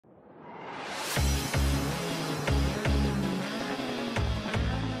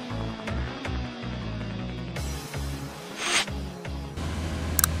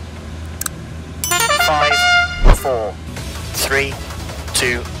4, 3,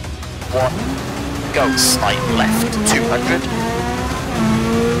 2, 1, go, slight left, 200,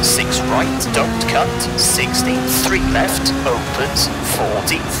 6 right, don't cut, 60, 3 left, opens,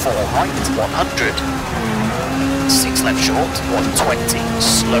 40, 4 right, 100, 6 left short, 120,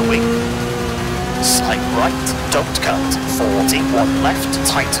 slowing, slight right, don't cut, 40, 1 left,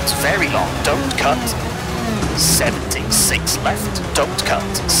 tightens very long, don't cut, 70, 6 left, don't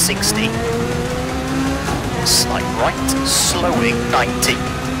cut, 60, slight right, slowing, 90,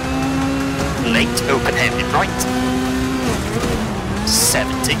 late open hairpin right,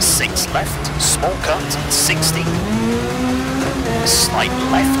 76 left, small cut, 60, slight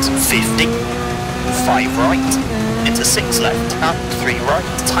left, 50, 5 right, into 6 left, and 3 right,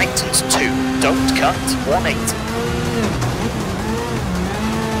 tightens 2, don't cut, 180.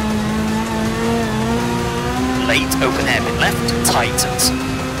 Late open hairpin left, tightens,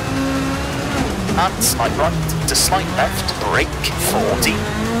 and slight right, to slight left, brake, 40,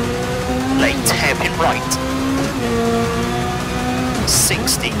 late hairpin right,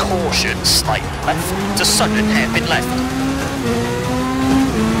 60, caution, slight left, to sudden hairpin left,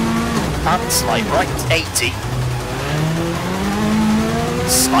 and slight right, 80,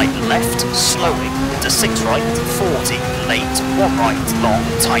 slight left, slowing, to 6 right, 40, late, 1 right, long,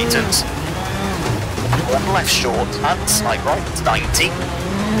 tightens, 1 left short, and slight right, 90,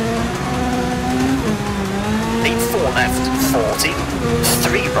 late 4 left, 40,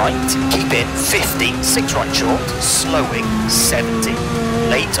 3 right, keep in, 50, 6 right short, slowing, 70,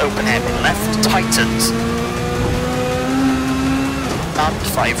 late open hairpin left, tightens, and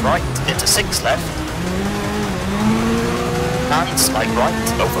 5 right, into 6 left, and slight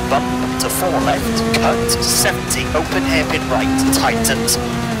right, over bump, to 4 left, cut, 70, open hairpin right, tightens,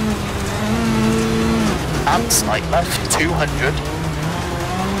 and slight left, 200,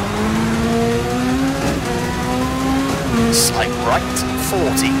 slight right,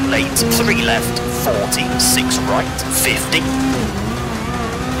 40, late, 3 left, 40, 6 right, 50,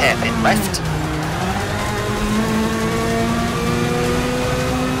 hairpin left,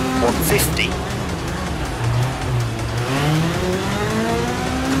 150,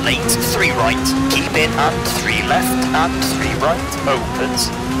 late, 3 right, keep in, and 3 left, and 3 right, opens,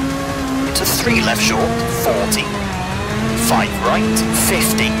 into 3 left short, 40, 5 right,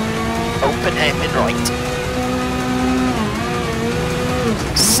 50, open hairpin right,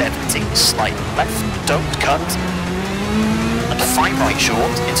 70, slight left, don't cut, and 5 right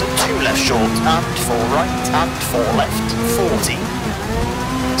short, into 2 left short, and 4 right, and 4 left, 40,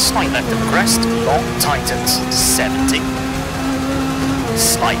 slight left of the crest, long tightens, 70,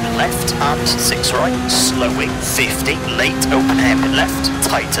 slight left, and 6 right, slowing, 50, late open hairpin left,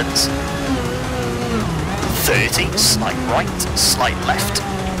 tightens, 30, slight right, slight left,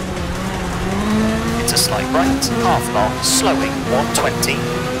 into slight right, half long, slowing, 120,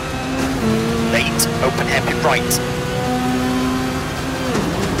 late, open hairpin right,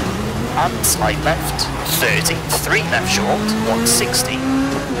 and slight left, 30, 3 left short, 160,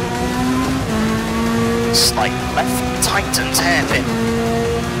 slight left, tightens hairpin,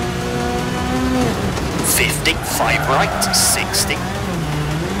 50, 5 right, 60,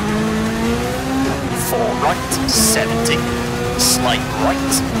 4 right, 70, slight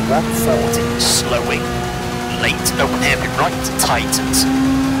right, 140, slowing, late open hairpin right, tightens,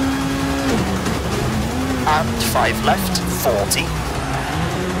 and 5 left, 40,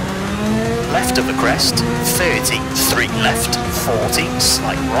 left of the crest, 30, 3 left, 40,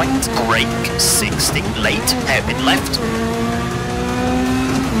 slight right, brake, 60, late hairpin left,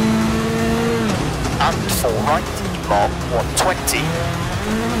 and 4 right, long, 120,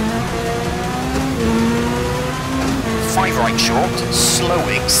 5 right short,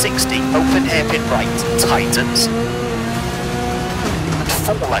 slowing, 60, open hairpin right, tightens, and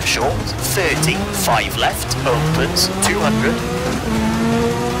 4 left short, 30, 5 left, opens, 200,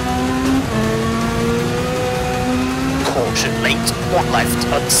 caution, late, 1 left,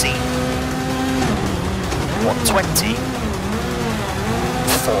 unseen, 120,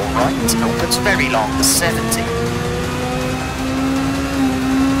 4 right, opens very long, 70,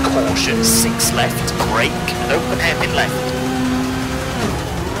 caution, 6 left, brake, and open hairpin left,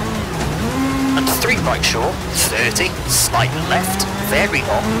 and 3 right short, 30, slight left, very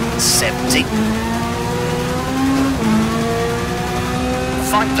long, 70,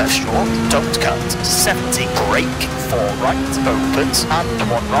 5 left short, don't cut, 70, brake, 4 right, opens, and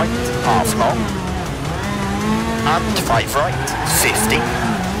 1 right, half long, and 5 right, 50,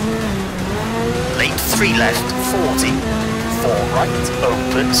 late 3 left, 40, 4 right,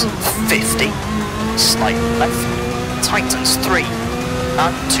 opens, 50, slight left, tightens 3,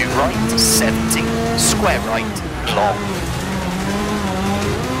 and 2 right, 70, square right, long.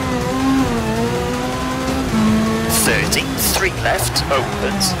 30, 3 left,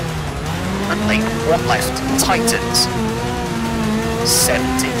 opens. And lane 1 left, tightens.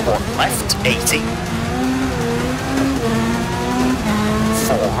 70, 1 left, 80.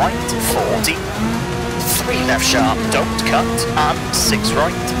 4 right, 40. 3 left sharp, don't cut, and 6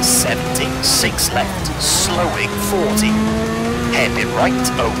 right, 70, 6 left, slowing 40. Hairpin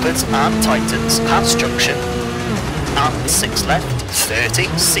right, opens and tightens, past junction. And 6 left, 30,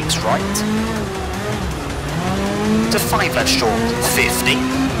 6 right. To 5 left short, 50,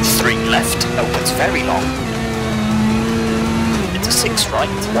 3 left, opens very long. Into 6 right,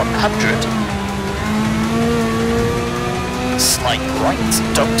 100. Slide right,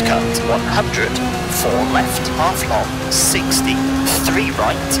 don't cut, 100, 4 left, half long, 60, 3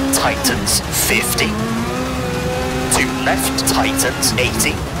 right, tightens, 50, 2 left, tightens,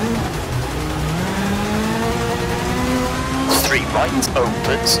 80, 3 right,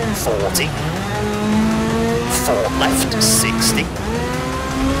 opens, 40, 4 left, 60, 1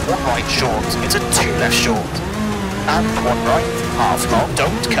 right short, into 2 left short, and 1 right, half long,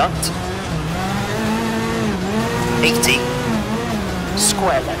 don't cut, 80,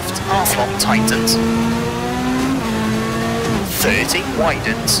 square left, half long, tightens. 30,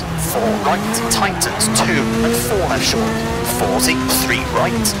 widens. 4 right, tightens. 2 and 4 left short. 40, 3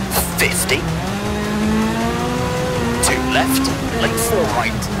 right, 50. 2 left, lane 4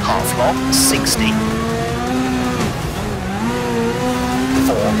 right, half long, 60.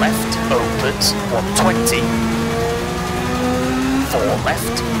 4 left, opens, 120. 4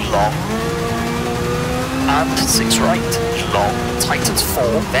 left, long. And 6 right, long, tightens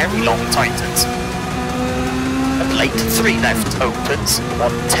 4, very long tightens. And late 3 left, opens,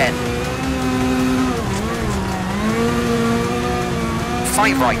 110.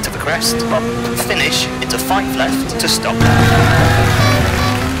 5 right to the crest, bump, finish, into 5 left to stop. Okay,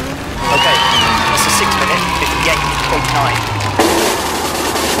 that's a 6 minute, 58.9.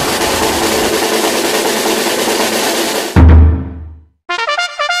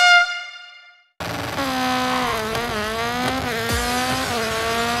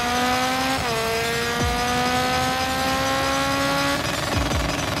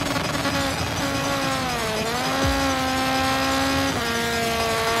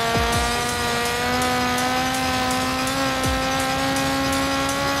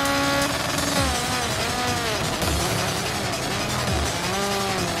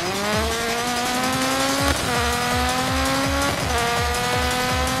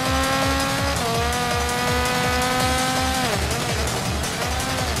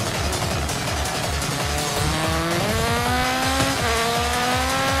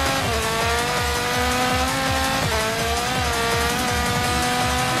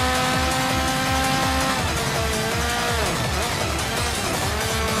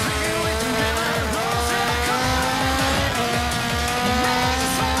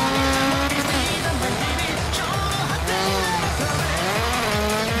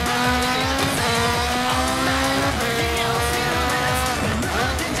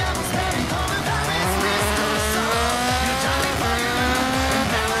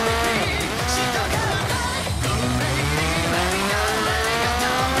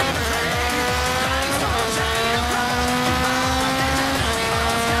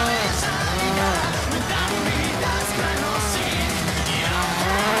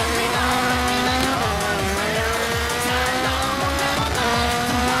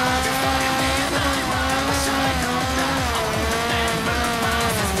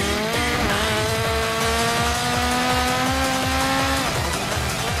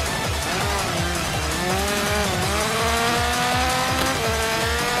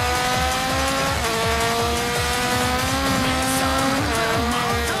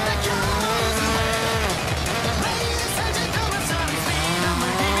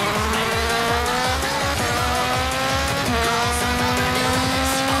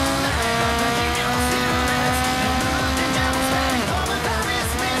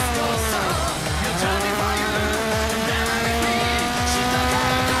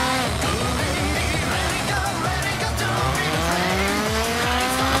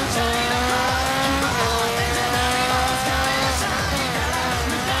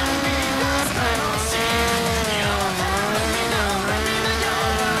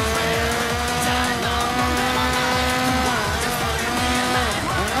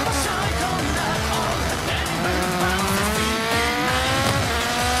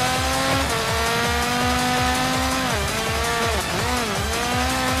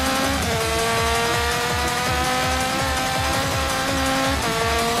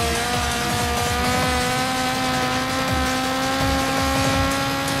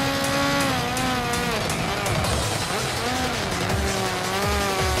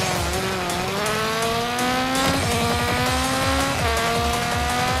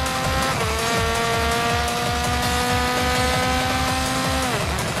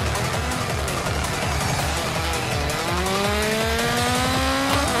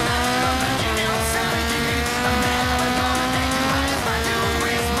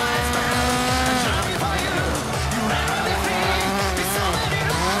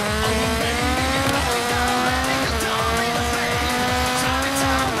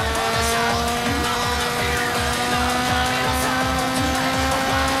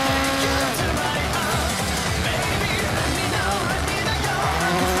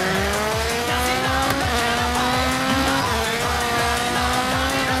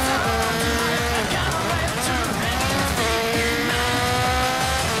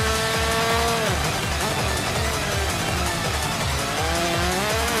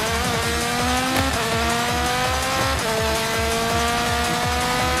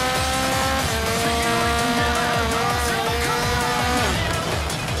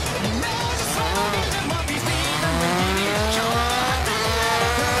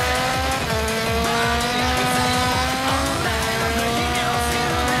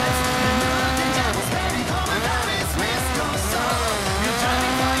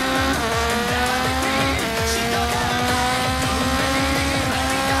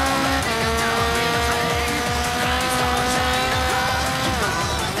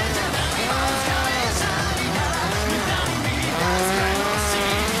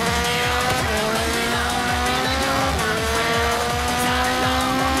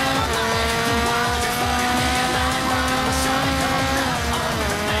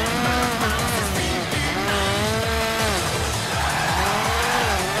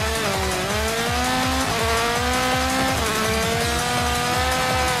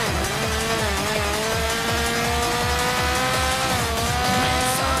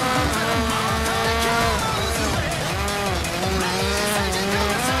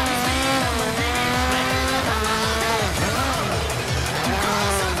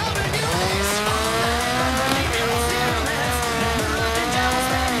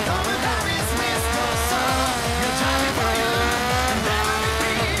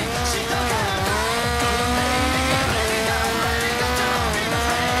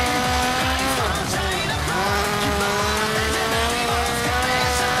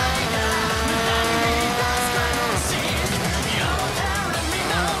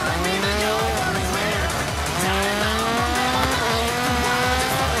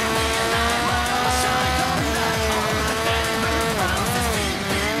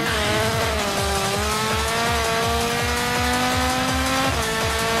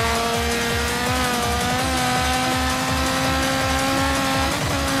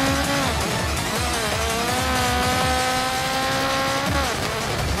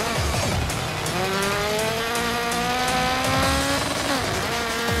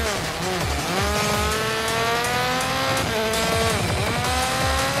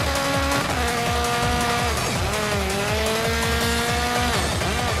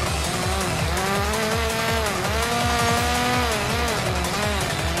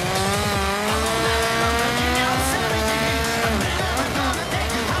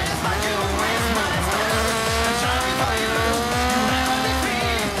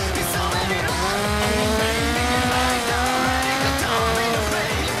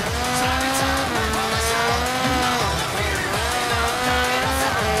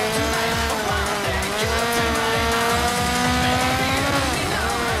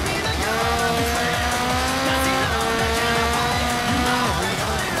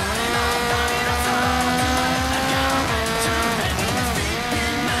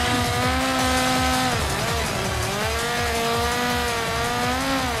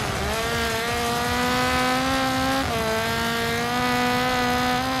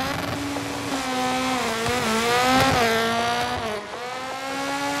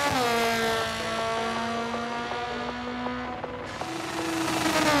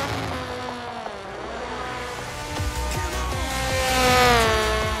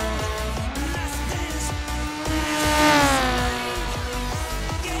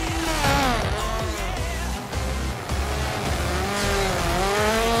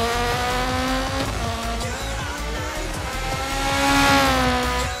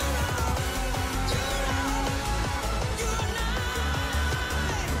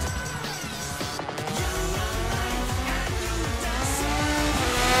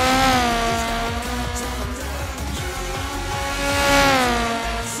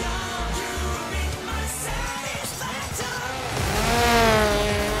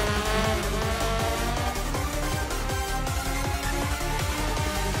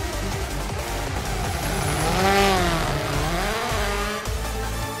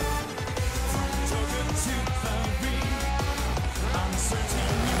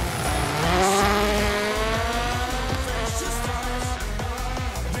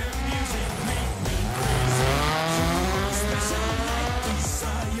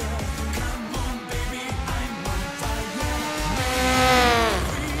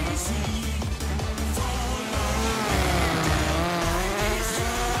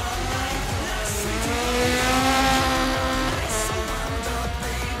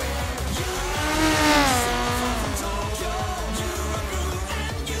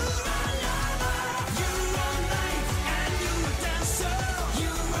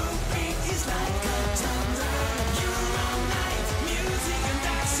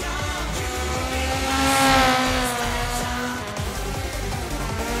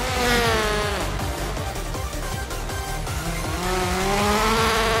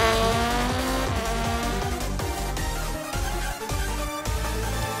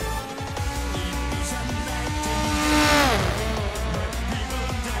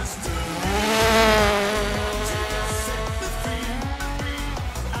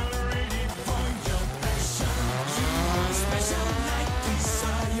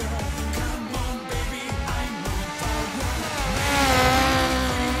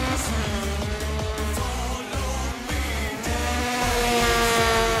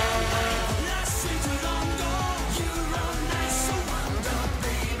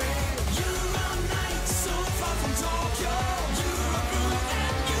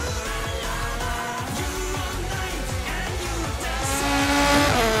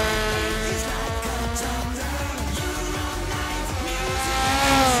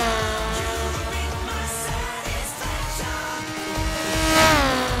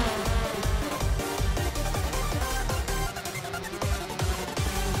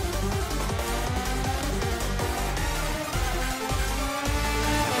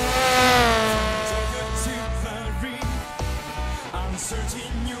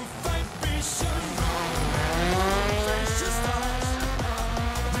 Continue, fight, be sure, face your stars.